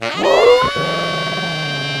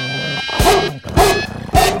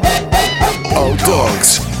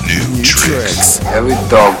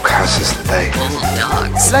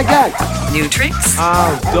Like that. New tricks.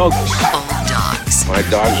 Oh, dogs. Old dogs. My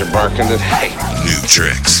dogs are barking today. New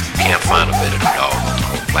tricks. Can't find a better dog on the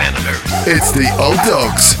whole planet Earth. It's the Old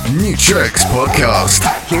Dogs New Tricks podcast.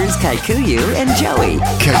 Here's Kaikuyu and Joey.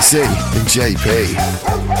 KC and JP.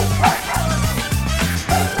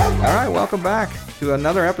 All right, welcome back to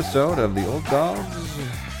another episode of the Old Dogs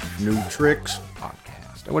New Tricks.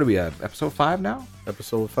 podcast. What are we at? Episode 5 now?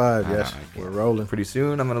 Episode 5, yes. We're rolling. Pretty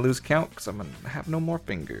soon I'm going to lose count because I'm going to have no more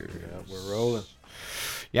fingers. Yeah, we're rolling.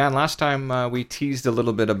 Yeah, and last time we teased a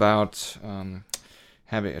little bit about talking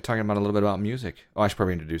about a little bit about music. Oh, I should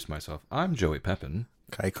probably introduce myself. I'm Joey Pepin.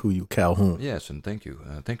 Kaikuyu Calhoun. Yes, and thank you.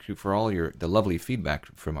 Thank you for all the lovely feedback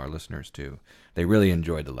from our listeners too. They really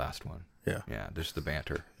enjoyed the last one. Yeah. Yeah, just the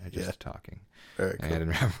banter, just talking. Very cool. I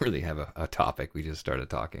didn't really have a topic. We just started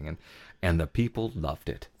talking, and the people loved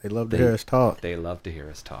it. They love to hear us talk. They love to hear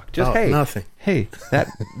us talk. Just nothing. Hey, that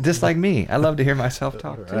just like me. I love to hear myself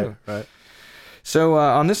talk too. Right. So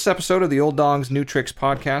on this episode of the Old Dogs New Tricks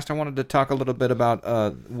podcast, I wanted to talk a little bit about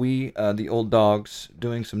the Old Dogs,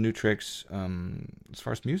 doing some new tricks as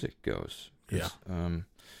far as music goes. Yeah.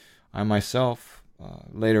 I myself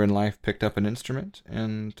later in life picked up an instrument,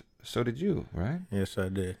 and so did you, right? Yes, I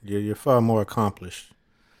did. You're far more accomplished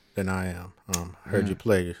than I am. Heard you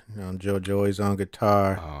play. Joey's on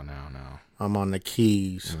guitar. Oh, no. I'm on the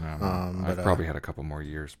keys. No. I've probably had a couple more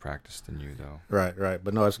years practice than you, though. Right.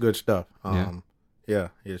 But no, it's good stuff. Yeah.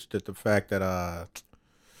 It's just the fact that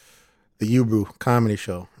the U-Brew comedy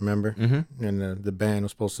show, remember? Mm-hmm. And the band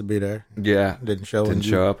was supposed to be there. Yeah. Didn't show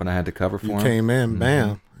up, and I had to cover for you him. Came in,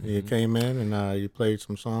 bam. Mm-hmm. You came in, and you played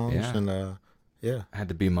some songs. Yeah. And, yeah. I had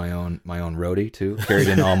to be my own roadie too. Carried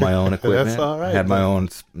in all my own equipment. That's all right. I had my own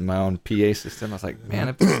PA system. I was like, man,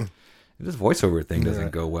 if this voiceover thing doesn't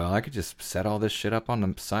go well, I could just set all this shit up on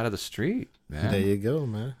the side of the street. Man. There you go,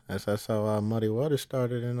 man. That's how Muddy Waters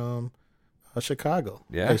started in Chicago.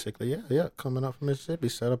 Yeah. Basically, yeah. Coming up from Mississippi,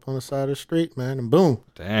 set up on the side of the street, man, and boom.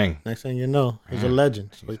 Dang. Next thing you know, he's a legend.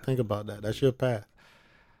 So think about that. That's your path.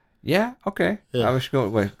 Yeah. Okay. Yeah. I should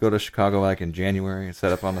go to Chicago like in January and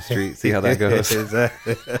set up on the street, see how that goes.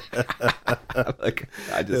 Exactly.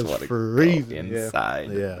 I just It's want to go freezing.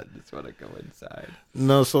 inside. Yeah. I just want to go inside.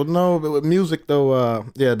 No, but with music though,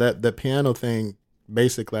 that piano thing,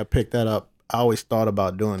 basically I picked that up. I always thought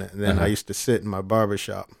about doing it. And then I used to sit in my barber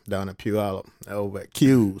shop down in Puyallup, over at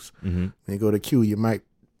Q's. Mm-hmm. When you go to Q, you're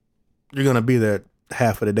going to be there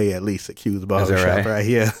half of the day at least at Q's barber shop right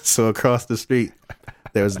here. So across the street,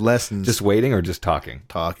 there's lessons. Just waiting or just talking?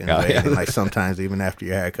 Talking. Oh, yeah. Like sometimes even after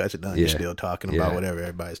your haircut's done, you're still talking about whatever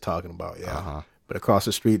everybody's talking about. Yeah. Uh-huh. But across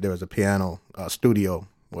the street, there was a piano studio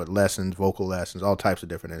with lessons, vocal lessons, all types of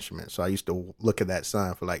different instruments. So I used to look at that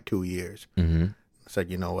sign for like 2 years. Mm-hmm. I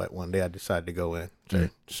said, you know what? One day I decided to go in.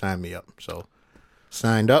 Sign me up. So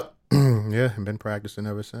signed up. Yeah, and been practicing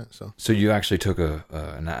ever since. So you actually took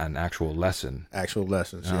an actual lesson? Actual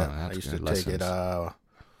lessons, yeah. I used to take it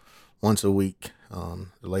once a week.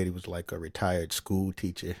 The lady was like a retired school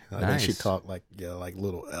teacher. I think she taught like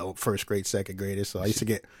little first grade, second graders. So I used to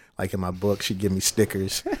get like in my book, she'd give me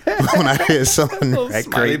stickers when I did something like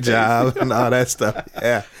great job and all that stuff.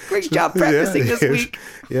 Yeah, great job practicing this week.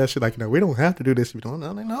 Yeah, she's like, we don't have to do this if you don't.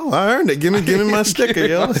 I'm like, no, I earned it. Give me my sticker,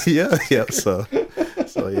 yo. Yeah. So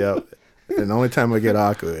yeah. And the only time we get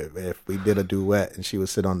awkward if we did a duet and she would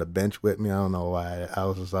sit on the bench with me. I don't know why. I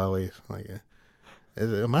was just always like,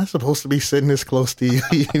 am I supposed to be sitting this close to you?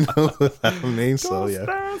 You know what I mean? So yeah,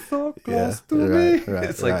 stand so close to me. Right,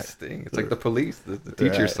 it's like Sting. It's like the Police, the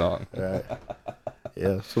teacher song. Right.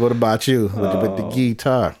 Yeah. So what about you with the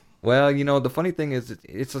guitar? Well, the funny thing is,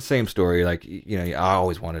 it's the same story. Like, I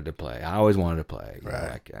always wanted to play.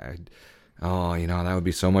 Right. That would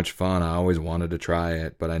be so much fun. I always wanted to try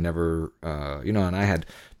it, but I never, and I had,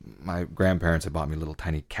 my grandparents had bought me a little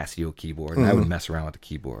tiny Casio keyboard, and I would mess around with the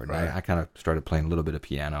keyboard. Right. I kind of started playing a little bit of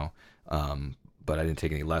piano, but I didn't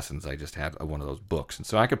take any lessons. I just had one of those books, and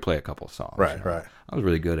so I could play a couple of songs. Right. I was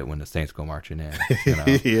really good at When the Saints Go Marching In.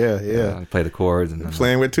 Yeah. I play the chords and then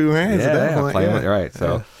playing with two hands. Playing with, right.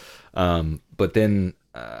 So, but then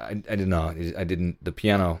I didn't know. I didn't. The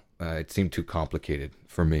piano. It seemed too complicated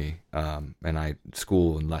for me, and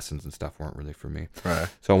school and lessons and stuff weren't really for me. Right.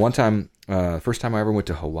 So one time, first time I ever went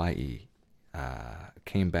to Hawaii,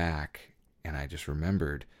 came back, and I just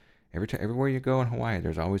remembered everywhere you go in Hawaii,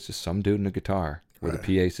 there's always just some dude in a guitar with a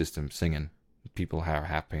PA system singing. People are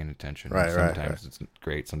half paying attention. Right. Sometimes it's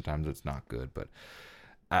great, sometimes it's not good, but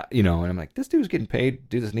and I'm like, this dude's getting paid to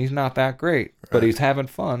do this, and he's not that great, but he's having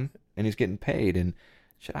fun and he's getting paid, and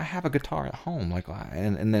should I have a guitar at home? Like,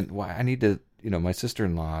 and then why I need to, my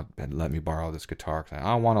sister-in-law had let me borrow this guitar because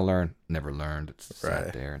I want to learn. Never learned. It's sat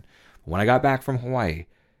Right. there. And when I got back from Hawaii,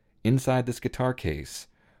 inside this guitar case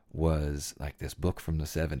was like this book from the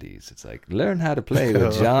 70s. It's like, learn how to play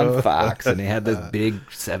with John Fox. And he had this big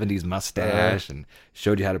 70s mustache and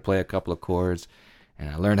showed you how to play a couple of chords. And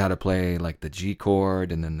I learned how to play like the G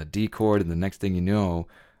chord and then the D chord. And the next thing you know,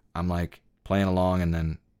 I'm like playing along and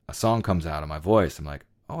then a song comes out of my voice. I'm like,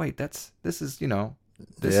 oh wait, this is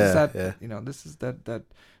that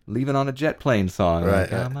Leaving on a Jet Plane song. Right,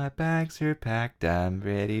 Like, right. oh, my bags are packed, I'm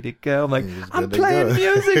ready to go. I'm like, He was I'm good to playing go.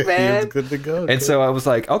 music, He man. was good to go. And so I was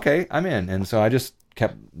like, okay, I'm in. And so I just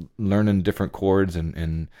kept learning different chords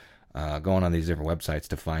and going on these different websites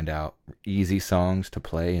to find out easy songs to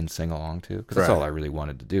play and sing along to. Because that's Right. all I really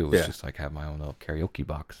wanted to do was Yeah. just like have my own little karaoke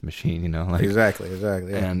box machine, you know? Like, Exactly.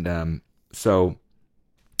 Yeah. and so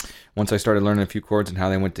once I started learning a few chords and how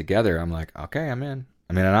they went together, I'm like, okay, I'm in.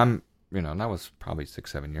 I mean, and I'm, and that was probably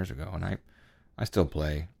 6-7 years ago, and I still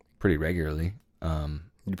play pretty regularly.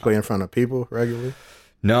 You play in front of people regularly?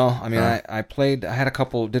 No, I mean, I did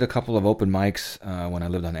a couple of open mics when I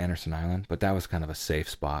lived on Anderson Island, but that was kind of a safe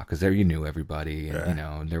spot because there you knew everybody, and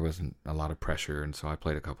Yeah. there wasn't a lot of pressure, and so I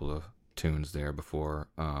played a couple of tunes there before.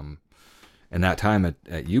 And that time at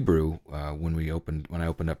Ubrew, when I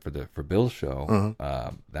opened up for Bill's show,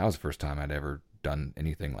 that was the first time I'd ever done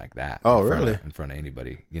anything like that. Oh, in front really? in front of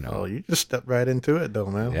anybody, Oh, you just stepped right into it, though,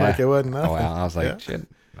 man. Yeah. Like it wasn't nothing. Oh, I was like, Yeah. shit.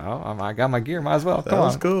 Oh, I got my gear. Might as well. That Come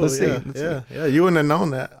was on. cool. Let's yeah, see. Let's yeah, see. yeah. You wouldn't have known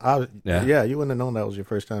that. Yeah. You wouldn't have known that was your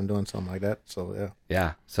first time doing something like that. So yeah.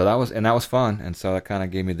 Yeah. So that was fun, and so that kind of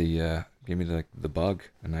gave me the bug,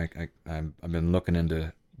 and I've been looking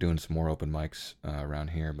into doing some more open mics around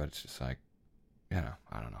here, but it's just like, I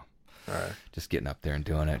don't know. All right. Just getting up there and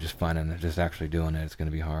doing it, just actually doing it. It's gonna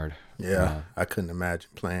be hard. Yeah, I couldn't imagine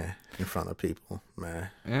playing in front of people, man.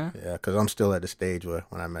 Yeah. Yeah, because I'm still at the stage where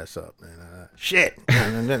when I mess up, and shit,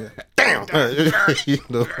 and then, damn, you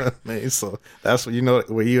know what I mean. So that's what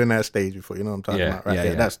where you in that stage before. You know what I'm talking Yeah, about, right? yeah,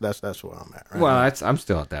 there. yeah. That's where I'm at. Right Well, now. I'm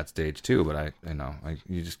still at that stage too, but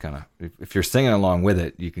you just kind of, if you're singing along with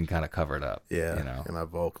it, you can kind of cover it up. Yeah, You know. and my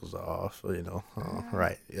vocals are off. So,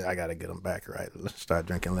 right? Yeah, I got to get them back right. Let's start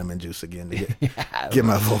drinking lemon juice again to get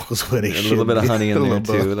my vocals where they A should little bit of be. honey in there bit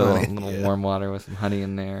too. of A honey, little yeah. warm water with some honey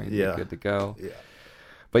in there. And you're Yeah. good to go. Yeah.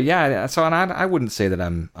 But yeah, so and I wouldn't say that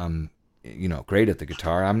I'm great at the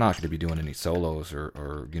guitar. I'm not going to be doing any solos or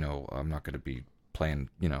I'm not going to be playing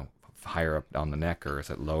higher up on the neck, or is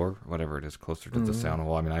it lower, whatever it is, closer to the sound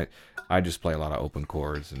hole. I mean, I just play a lot of open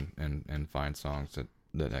chords and find songs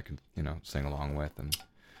that I can sing along with, and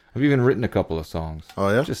I've even written a couple of songs. Oh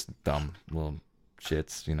yeah. Just dumb little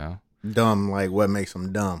shits, Dumb. Like what makes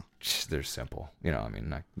them dumb? They're simple, I mean,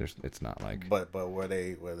 like it's not like. But were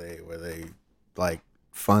they like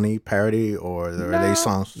funny parody, or are they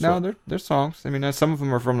songs? No, they're songs. I mean, some of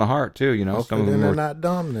them are from the heart too. Okay, Some of then them they're are not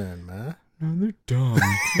dumb, then, man. No, they're dumb.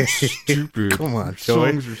 They're stupid. Come on, Their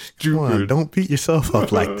Joey. songs are stupid. Come on, don't beat yourself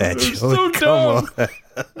up like that, Joey. so Come dumb.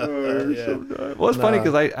 on. Well, it's funny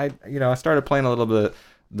because I started playing a little bit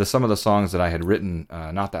some of the songs that I had written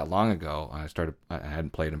not that long ago. I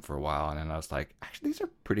hadn't played them for a while, and then I was like, actually, these are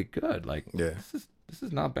pretty good. Like, Yeah. this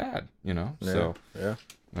is not bad, Yeah, So, yeah.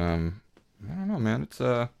 I don't know, man. It's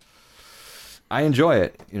I enjoy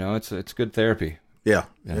it. It's good therapy. Yeah,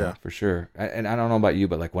 Yeah, for sure. And I don't know about you,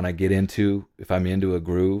 but like when I get if I'm into a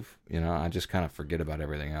groove, I just kind of forget about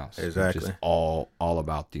everything else. Exactly. It's just all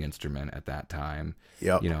about the instrument at that time.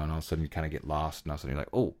 Yep. And all of a sudden you kind of get lost, and all of a sudden you're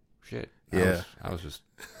like, oh shit. Yeah.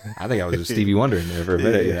 I think I was just Stevie Wonder in there for a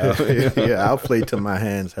minute. Yeah, I'll play till my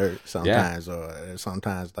hands hurt sometimes, or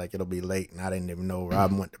sometimes like it'll be late and I didn't even know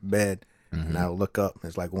Robin went to bed, and I'll look up and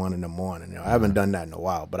it's like 1 a.m. I haven't done that in a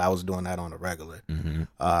while, but I was doing that on a regular.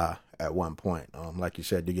 At one point, like you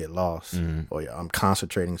said, you get lost, or I'm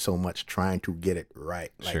concentrating so much trying to get it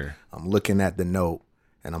right. Like Sure. I'm looking at the note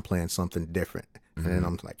and I'm playing something different, and then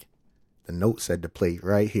I'm like, the note said to play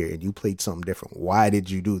right here, and you played something different. Why did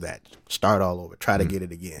you do that? Start all over. Try to get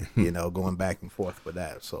it again. Going back and forth with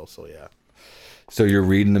that. So yeah. So you're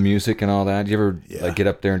reading the music and all that. Do you ever Yeah. like get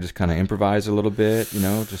up there and just kind of improvise a little bit,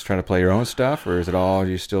 just try to play your own stuff, or is it all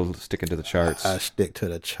you still sticking to the charts? I stick to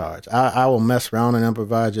the charts. I will mess around and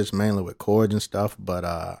improvise just mainly with chords and stuff, but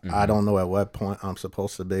I don't know at what point I'm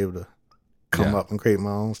supposed to be able to come Yeah. up and create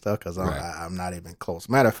my own stuff, because Right. I'm not even close.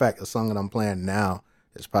 Matter of fact, the song that I'm playing now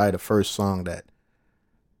is probably the first song that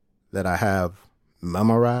I have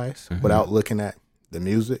memorized without looking at the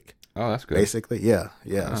music. Oh, that's good. Basically, yeah.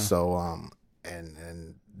 Uh-huh. So and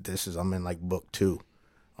I'm in like book 2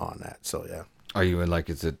 on that. So yeah. Are you in like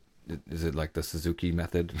is is it like the Suzuki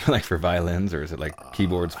method, like for violins, or is it like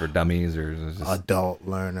keyboards for dummies, or is it just... Adult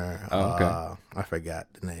Learner. Oh, okay. I forgot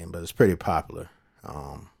the name, but it's pretty popular.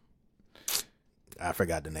 I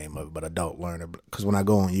forgot the name of it, but Adult Learner. Because when I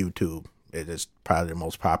go on YouTube, it is probably the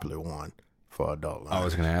most popular one for adult learners. I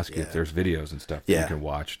was going to ask you if there's videos and stuff Yeah. you can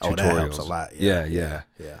watch, Oh, tutorials. that helps a lot. Yeah. Yeah.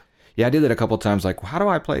 I did it a couple times. Like, how do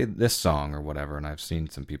I play this song or whatever? And I've seen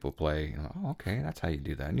some people play. Oh, okay, that's how you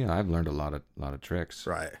do that. And, I've learned a lot of tricks.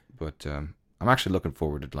 Right. But I'm actually looking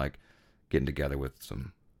forward to like getting together with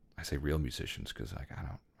some, I say real musicians, because like I don't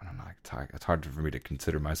know. It's hard for me to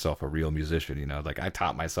consider myself a real musician. Like I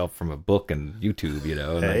taught myself from a book and YouTube.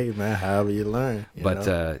 And Hey man, however you learn.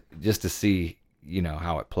 Just to see.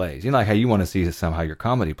 How it plays. Like how you want to see somehow your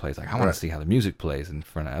comedy plays. Like I want Right. to see how the music plays in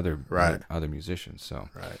front of other Right. other musicians. So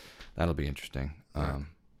Right. that'll be interesting. Right.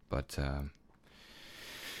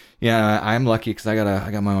 Yeah, I'm lucky because I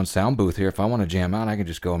got my own sound booth here. If I want to jam out, I can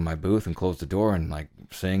just go in my booth and close the door and like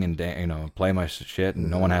sing and play my shit,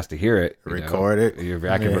 and no one has to hear it. Record it. I can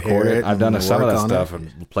Yeah, record hear it. it I've done and some of work that on stuff it.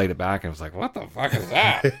 and played it back, and I was like, "What the fuck is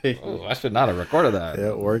that? Oh, I should not have recorded that."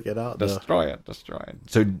 Yeah, work it out. though. Destroy it.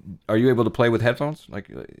 So, are you able to play with headphones? Like,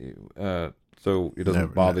 so it doesn't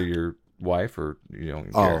Never, bother your wife, or you don't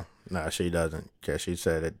Oh care? no, she doesn't. Cause she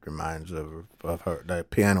said it reminds her of her. The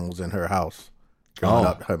piano was in her house. Growing Oh.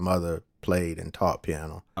 up, her mother played and taught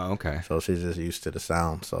piano, Oh, okay. so she's just used to the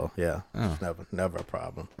sound. So yeah, Oh. it's never a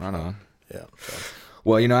problem. Right on. Yeah. So.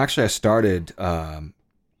 Well, actually, I started.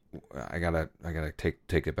 I gotta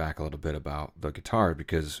take it back a little bit about the guitar,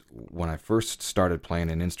 because when I first started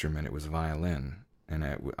playing an instrument, it was violin, and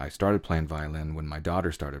I started playing violin when my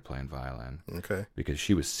daughter started playing violin, Okay. because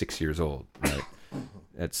she was 6 years old. Right?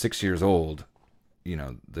 At 6 years old,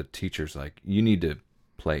 the teacher's like, you need to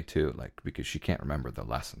play too, like, because she can't remember the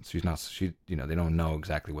lessons. They don't know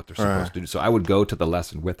exactly what they're supposed to do. So I would go to the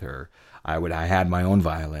lesson with her. I had my own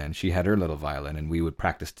violin. She had her little violin, and we would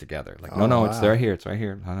practice together. Like, no, it's right here. It's right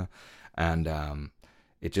here. And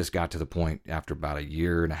it just got to the point after about a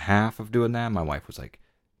year and a half of doing that, my wife was like,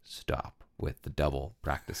 stop with the double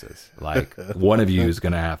practices. Like, one of you is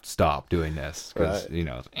going to have to stop doing this, because,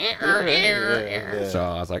 So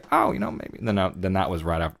I was like, oh, maybe. Then that was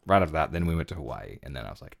right after that. Then we went to Hawaii, and then I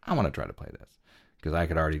was like, I want to try to play this, because I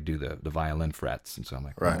could already do the violin frets, and so I'm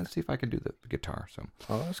like, well, Right. let's see if I can do the guitar. So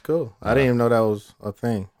Oh, that's cool. I didn't even know that was a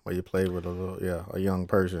thing where you played with a young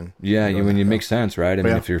person. yeah, when you make sense, right? I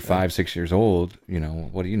mean, Yeah. if you're 5-6 years old,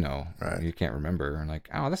 what do you know? Right. You can't remember. And like,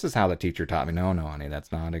 oh, this is how the teacher taught me. No, honey,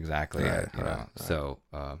 that's not exactly Right, it. right. So,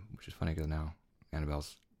 which is funny because now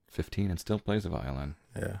Annabelle's 15 and still plays the violin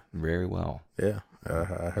Yeah. very well. Yeah.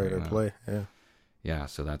 I heard her play. Yeah. Yeah,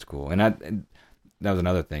 so that's cool. And that was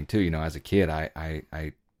another thing too. As a kid,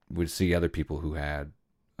 I would see other people who had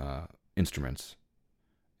instruments,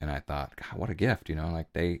 and I thought, God, what a gift!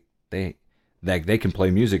 Like they can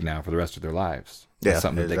play music now for the rest of their lives. That's Yeah,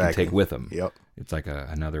 something that they exactly. can take with them. Yep. It's like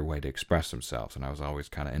another way to express themselves, and I was always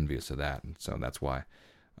kind of envious of that. And so that's why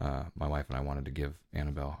my wife and I wanted to give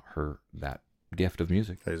Annabelle that gift of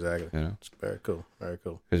music. Exactly. It's very cool. Very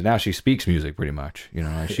cool. Because now she speaks music pretty much.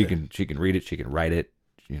 Like she can read it, she can write it.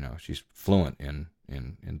 She's fluent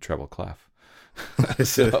in treble clef.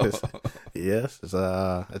 So, Yes, it's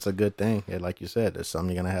a good thing. Yeah, like you said, it's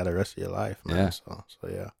something you're gonna have the rest of your life, man. Yeah. So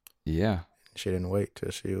yeah. yeah, She didn't wait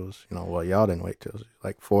till she was, y'all didn't wait till she was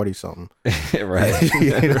like 40 something. right.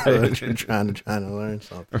 Trying to learn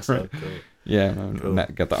something. So cool. Yeah,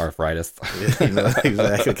 Matt got the arthritis. Yeah,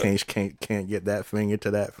 exactly. Can't get that finger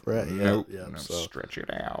to that fret. Yeah, Nope. yeah. No, So stretch it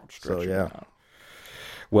out. yeah.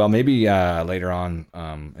 Well, maybe later on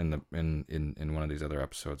in one of these other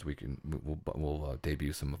episodes we'll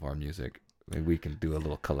debut some of our music. Maybe we can do a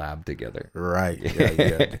little collab together. right.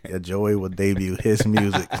 Yeah. Joey will debut his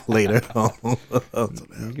music later on.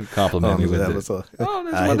 You can compliment me with it.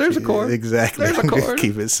 Oh, there's a chord. Exactly. There's a chord.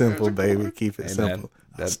 Keep it simple, baby. Keep it Amen. simple.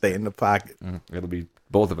 I'll stay in the pocket. It'll be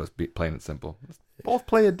both of us playing it simple. Both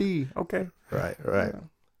play a D, okay? Right.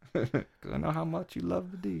 Because I know how much you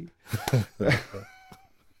love the D.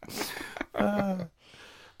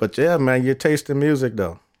 But yeah, man, you're tasting music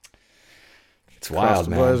though. It's wild, the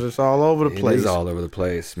man. boys, it's all over the place. It is all over the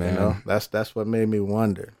place, man. That's what made me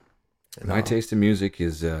wonder. My taste in music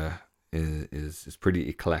is pretty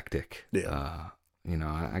eclectic. Yeah.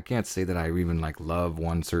 I can't say that I even love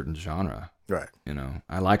one certain genre. Right.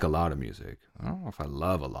 I like a lot of music. I don't know if I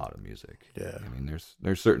love a lot of music. Yeah. I mean,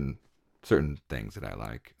 there's certain things that I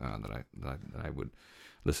like that I would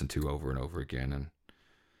listen to over and over again, and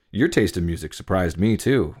Your taste in music surprised me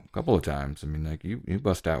too a couple of times. I mean, like you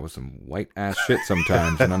bust out with some white ass shit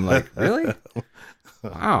sometimes, and I'm like, really?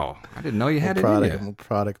 Wow, I didn't know you had it in you. I'm a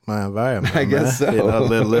product of my environment. I guess so. You know, I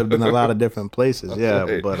lived in a lot of different places. Yeah,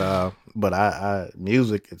 right. but I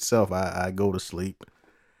music itself, I go to sleep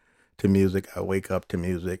to music. I wake up to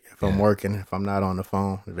music. If I'm working, if I'm not on the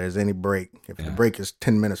phone, if there's any break, if the break is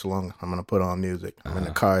 10 minutes long, I'm gonna put on music. I'm in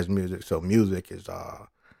the car is music. So music is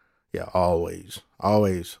always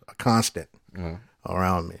a constant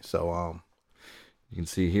around me. So you can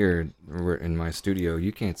see here, we're in my studio.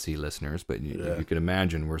 You can't see listeners, but you can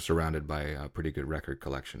imagine we're surrounded by a pretty good record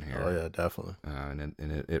collection here. Oh yeah, definitely. And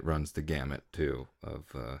it runs the gamut too.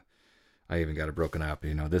 Of I even got it broken up.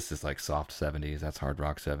 You know, this is like soft 70s. That's hard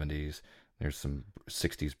rock 70s. There's some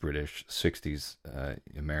 60s British, 60s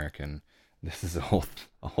American. This is a whole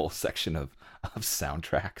section of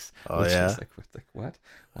soundtracks. Oh yeah. Is like what?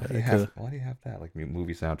 Why do you have that? Like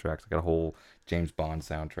movie soundtracks. I got a whole James Bond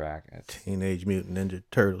soundtrack. Teenage Mutant Ninja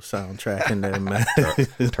Turtle soundtrack in there, man.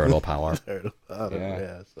 Turtle Power. Turtle Power.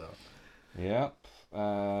 Yeah. So. Yep.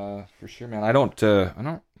 For sure, man. I don't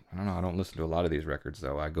know. I don't listen to a lot of these records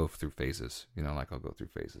though. I go through phases. You know, like I'll go through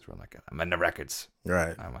phases where I'm like, I'm in the records.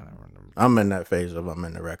 Right. I'm in that phase of I'm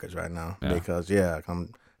in the records right now because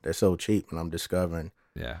they're so cheap, and I'm discovering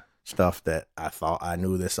stuff that I thought I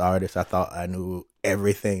knew this artist. I thought I knew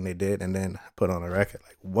everything they did, and then put on a record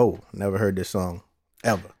like, whoa, never heard this song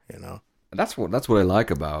ever. You know. That's what I like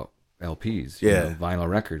about LPs. You know, vinyl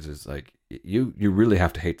records is like you really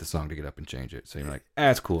have to hate the song to get up and change it. So you're like,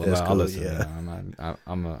 it's cool. I'll listen. Yeah. You know,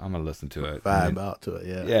 I'm gonna listen to it. Vibe out to it.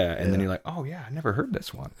 Yeah. Yeah, and then you're like, oh yeah, I never heard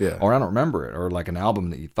this one. Yeah. Or I don't remember it. Or like an album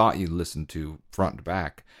that you thought you listened to front to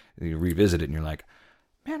back, and you revisit it, and you're like,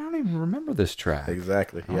 man, I don't even remember this track.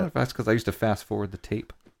 Exactly. I don't know if that's because I used to fast forward the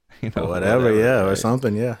tape. You know, whatever. Or right?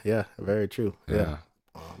 something. Yeah. Very true. Yeah.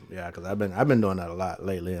 Because I've been doing that a lot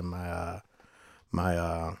lately in my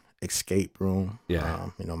escape room. Yeah.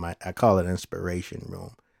 I call it inspiration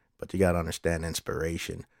room, but you got to understand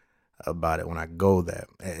inspiration about it when I go there.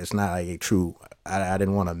 It's not like a true, I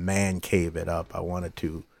didn't want to man cave it up. I wanted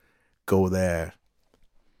to go there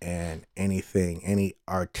and any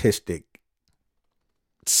artistic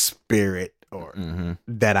spirit or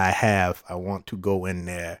that I have, I want to go in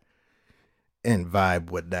there and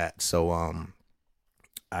vibe with that. So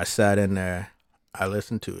I sat in there. I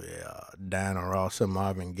listened to Diana Ross and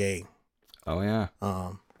Marvin Gaye. Oh yeah.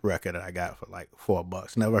 Record that I got for like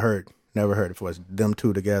 $4. Never heard it before. It's them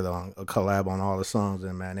two together on a collab on all the songs,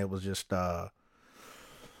 and man, it was just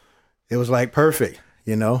it was like perfect,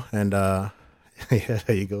 you know. And yeah,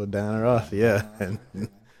 there you go, Diana Ross. Yeah,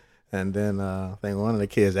 and then I think one of the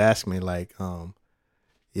kids asked me like,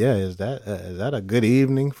 yeah, is that a good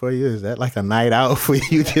evening for you? Is that like a night out for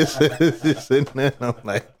you? just sitting there. And I'm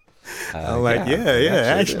like,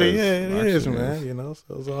 actually, it is, man. You know,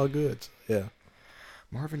 so it's all good. So, yeah.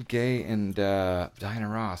 Marvin Gaye and Diana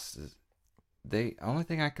Ross. The only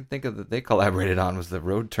thing I can think of that they collaborated on was the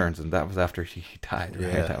Road Turns, and that was after he died,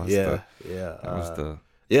 right?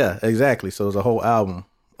 Yeah, exactly. So it was a whole album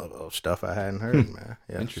of stuff I hadn't heard, man.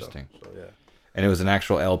 Yeah, interesting. So, yeah. And it was an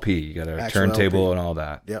actual LP. You got a turntable LP. And all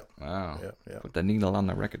that. Yep. Wow. Yep. Put the needle on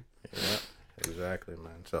the record. Yeah, exactly,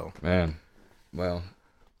 man. So. Man, well,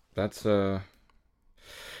 that's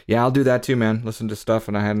yeah, I'll do that too, man. Listen to stuff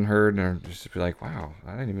and I hadn't heard, and just be like, wow,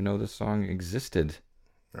 I didn't even know this song existed.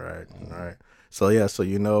 Right. So yeah,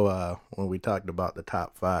 when we talked about the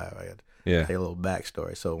top 5, I had a little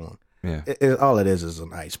backstory. So all it is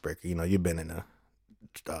an icebreaker. You know, you've been in the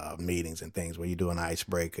meetings and things where you do an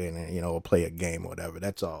icebreaker and play a game or whatever.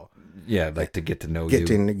 That's all. Yeah, like to get to know you.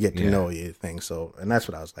 Get to know you thing. So, and that's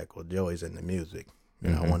what I was like. Well, Joey's in the music.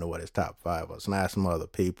 I wonder what his top 5 was. And I asked some other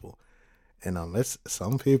people, and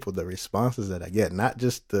some people, the responses that I get, not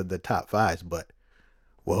just the top 5s, but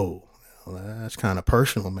whoa. Well, that's kind of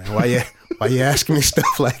personal, man. Why you asking me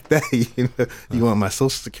stuff like that? You want my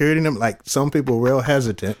social security number? Like, some people are real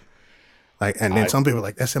hesitant. Like, and then some people are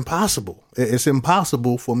like, that's impossible. It's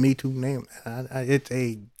impossible for me to name. It's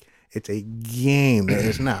a game that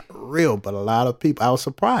is not real. But a lot of people, I was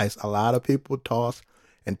surprised. A lot of people toss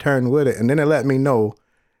and turn with it, and then they let me know,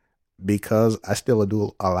 because I still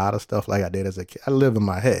do a lot of stuff like I did as a kid. I live in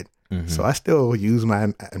my head. So I still use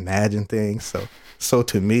my imagine things. So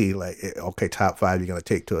to me, like, okay, top 5 you're going to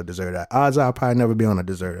take to a deserted island. Odds are I'll probably never be on a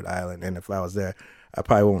deserted island. And if I was there, I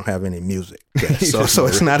probably won't have any music. So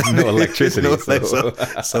it's not no electricity.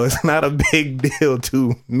 So it's not a big deal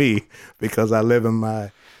to me, because I live in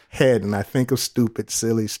my head and I think of stupid,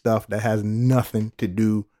 silly stuff that has nothing to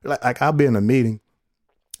do. Like I'll be in a meeting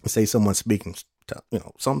and say someone's speaking,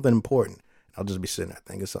 something important. I'll just be sitting there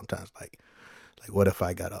thinking sometimes, like what if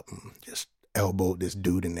I got up and just elbowed this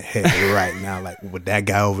dude in the head right now? Like, would that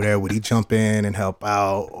guy over there, would he jump in and help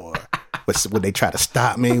out? Or would they try to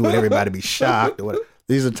stop me? Would everybody be shocked? Or what?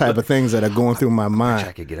 These are the type of things that are going through my mind.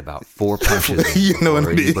 I could get about 4 punches. You know what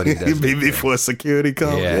I mean? Before security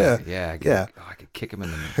comes. Yeah. I could kick him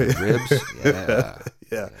in the ribs.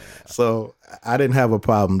 Yeah. So I didn't have a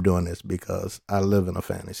problem doing this because I live in a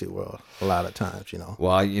fantasy world a lot of times, you know.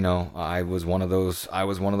 Well, you know, I was one of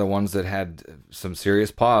the ones that had some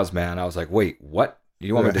serious pause, man. I was like, wait, what?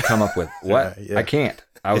 You want me to come up with what? Yeah. I can't.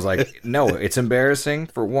 I was like, no, it's embarrassing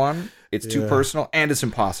for one. It's too personal and it's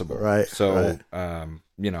impossible. Right. So,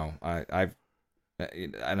 you know, so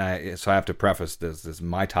I have to preface this.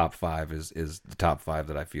 My top 5 is the top 5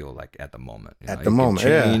 that I feel like at the moment. You know, at the moment,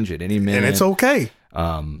 change at any minute, and it's okay.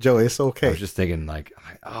 Joe, it's okay. I was just thinking, like,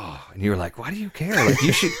 oh, and you were like, why do you care? Like,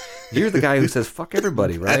 you should. You're the guy who says fuck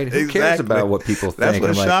everybody, right? Who cares about what people think? That's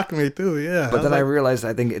what like, shocked me too. Yeah. But then I realized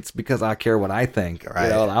I think it's because I care what I think. Right.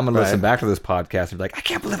 You know, I'm gonna listen back to this podcast and be like, I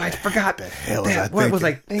can't believe I forgot. The hell what was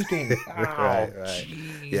I thinking? Oh, right.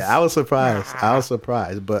 Geez. Yeah, I was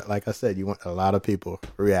surprised. But like I said, a lot of people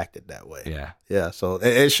reacted that way. Yeah. Yeah. So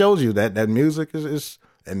it shows you that music is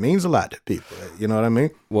it means a lot to people. You know what I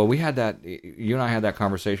mean? Well, you and I had that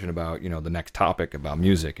conversation about, you know, the next topic about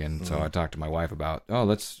music. And so I talked to my wife about,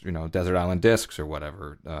 let's, you know, Desert Island Discs or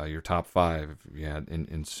whatever, your top 5. Yeah.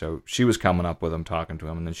 And so she was coming up with them, talking to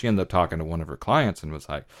him. And then she ended up talking to one of her clients and was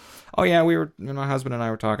like, oh yeah, my husband and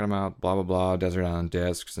I were talking about blah, blah, blah, Desert Island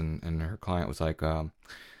Discs. And her client was like, well,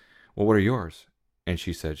 what are yours? And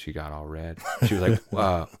she said she got all red. She was like,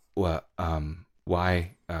 why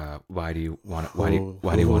do you want to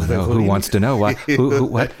know? Who wants to know? Why? Who?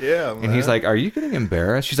 What? Yeah, man. And he's like, are you getting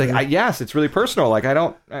embarrassed? She's like, yes, it's really personal. Like, I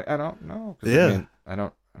don't know. Yeah. I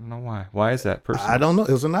don't know why. Why is that personal? I don't know.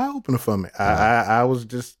 It was an eye opener for me. I was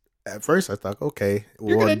just at first I thought, okay,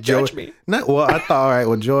 you're gonna judge me. No, well, I thought, all right,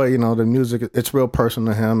 well, Joy, you know, the music, it's real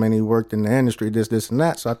personal to him, and he worked in the industry, this, and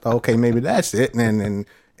that. So I thought, okay, maybe that's it,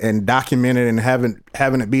 and document it and having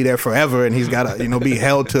it be there forever, and he's got to, you know, be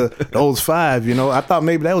held to those 5, you know. I thought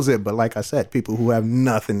maybe that was it, but like I said, people who have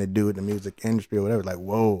nothing to do with the music industry or whatever, like,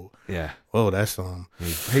 whoa, that's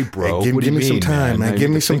hey bro, give me some time, man.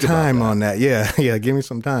 Give me some time on that. Yeah, give me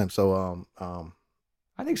some time. So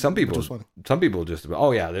I think some people just, I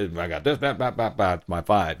got this, my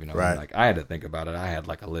 5, you know. Right. Like, I had to think about it. I had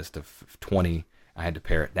like a list of 20. I had to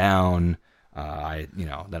pare it down. Then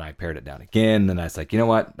I pared it down again. Then I was like, you know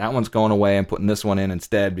what? That one's going away. I'm putting this one in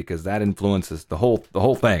instead because that influences the whole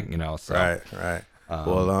thing, you know. So, right.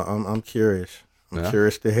 Well, I'm curious. I'm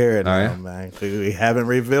curious to hear it now, man. We haven't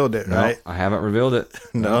revealed it, right? I haven't revealed it.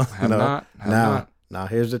 No, have not. Now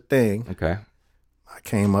here's the thing. Okay. I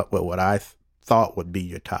came up with what I thought would be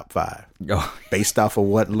your top 5 Oh. based off of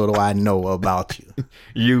what little I know about you.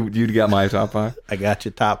 You got my top 5? I got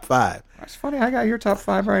your top 5. That's funny. I got your top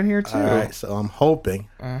 5 right here too. All right, so I'm hoping,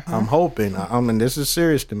 and this is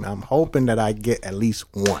serious to me, I'm hoping that I get at least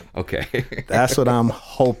 1. Okay. That's what I'm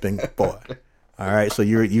hoping for. All right, so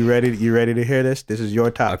you ready to hear this? This is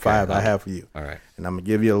your top 5 I have for you. All right. And I'm going to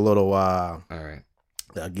give you a little all right.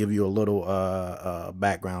 I'll give you a little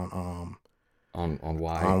background on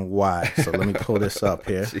why. On why. So let me pull this up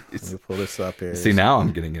here. See, now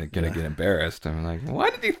I'm gonna get embarrassed. I'm like, why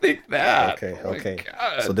did you think that? Okay.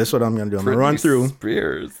 God. So this is what I'm gonna do. I'm gonna run through.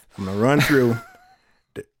 Spears. I'm gonna run through.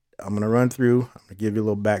 I'm gonna give you a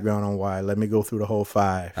little background on why. Let me go through the whole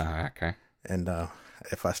 5. Okay. And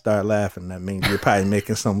if I start laughing, that means you're probably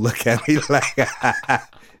making some look at me like,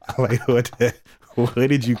 what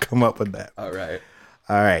did you come up with that? All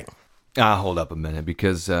right. Hold up a minute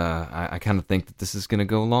because I kind of think that this is going to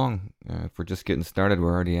go long. If we're just getting started,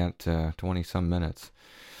 we're already at 20-some minutes.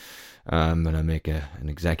 I'm going to make an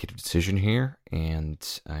executive decision here, and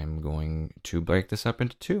I'm going to break this up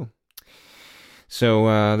into 2.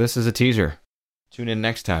 So this is a teaser. Tune in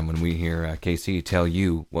next time when we hear KC tell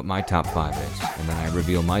you what my top 5 is, and then I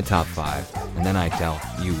reveal my top 5, and then I tell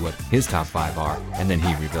you what his top 5 are, and then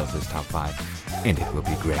he reveals his top 5, and it will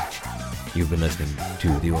be great. You've been listening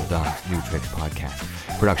to the Old Dogs New Tricks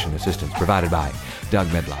podcast. Production assistance provided by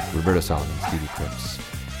Doug Medlock, Roberto Solomon, Stevie Cripps.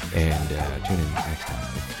 And tune in next time.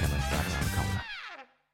 It's coming right around the corner.